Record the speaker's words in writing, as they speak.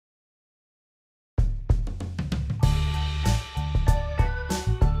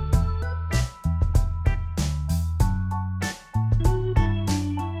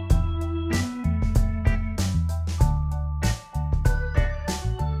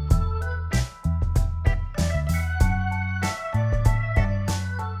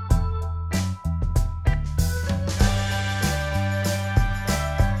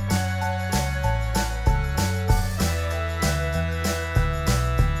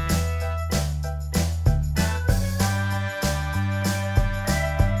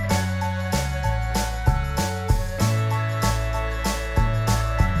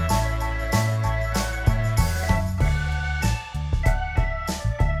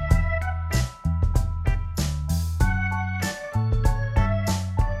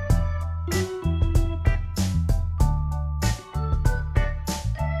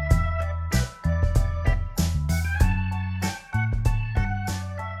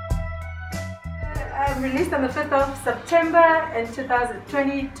released on the 5th of September in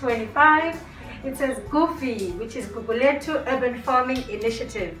 2025. It says GUFI, which is Gugulethu Urban Farming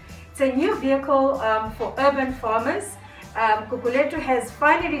Initiative. It's a new vehicle for urban farmers. Gugulethu has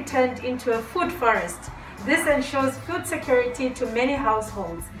finally turned into a food forest. This ensures food security to many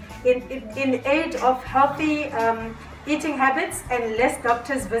households in aid of healthy eating habits and less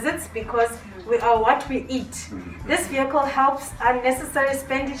doctor's visits, because we are what we eat. This vehicle helps unnecessary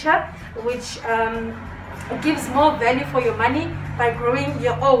expenditure, which gives more value for your money by growing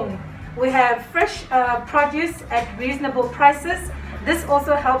your own. We have fresh produce at reasonable prices. This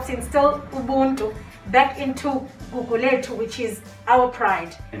also helps instill Ubuntu back into Gugulethu, which is our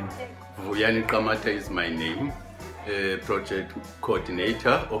pride. Vuyani Kamata is my name, project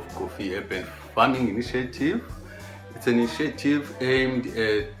coordinator of GUFI Urban Farming Initiative. It's an initiative aimed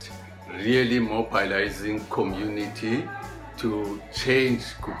at really mobilizing community to change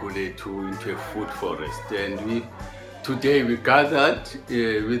Gugulethu into a food forest. And today we gathered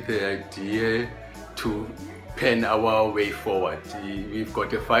with the idea to plan our way forward. We've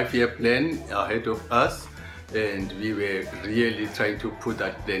got a 5-year plan ahead of us, and we were really trying to put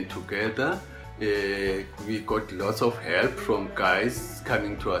that plan together. We got lots of help from guys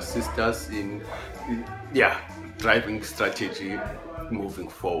coming to assist us in driving strategy moving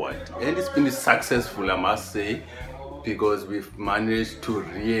forward. And it's been successful, I must say, because we've managed to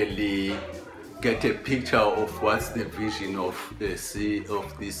really get a picture of what's the vision of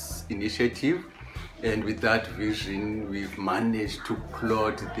this initiative. And with that vision, we've managed to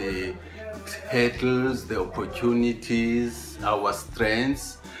plot the hurdles, the opportunities, our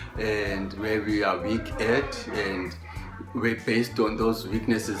strengths, and where we are weak at. And we're based on those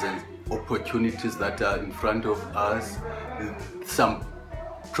weaknesses and opportunities that are in front of us. Some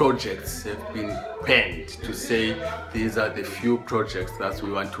projects have been penned to say these are the few projects that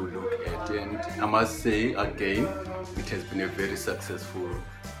we want to look at. And I must say again, it has been a very successful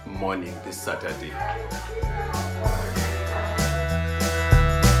morning this Saturday.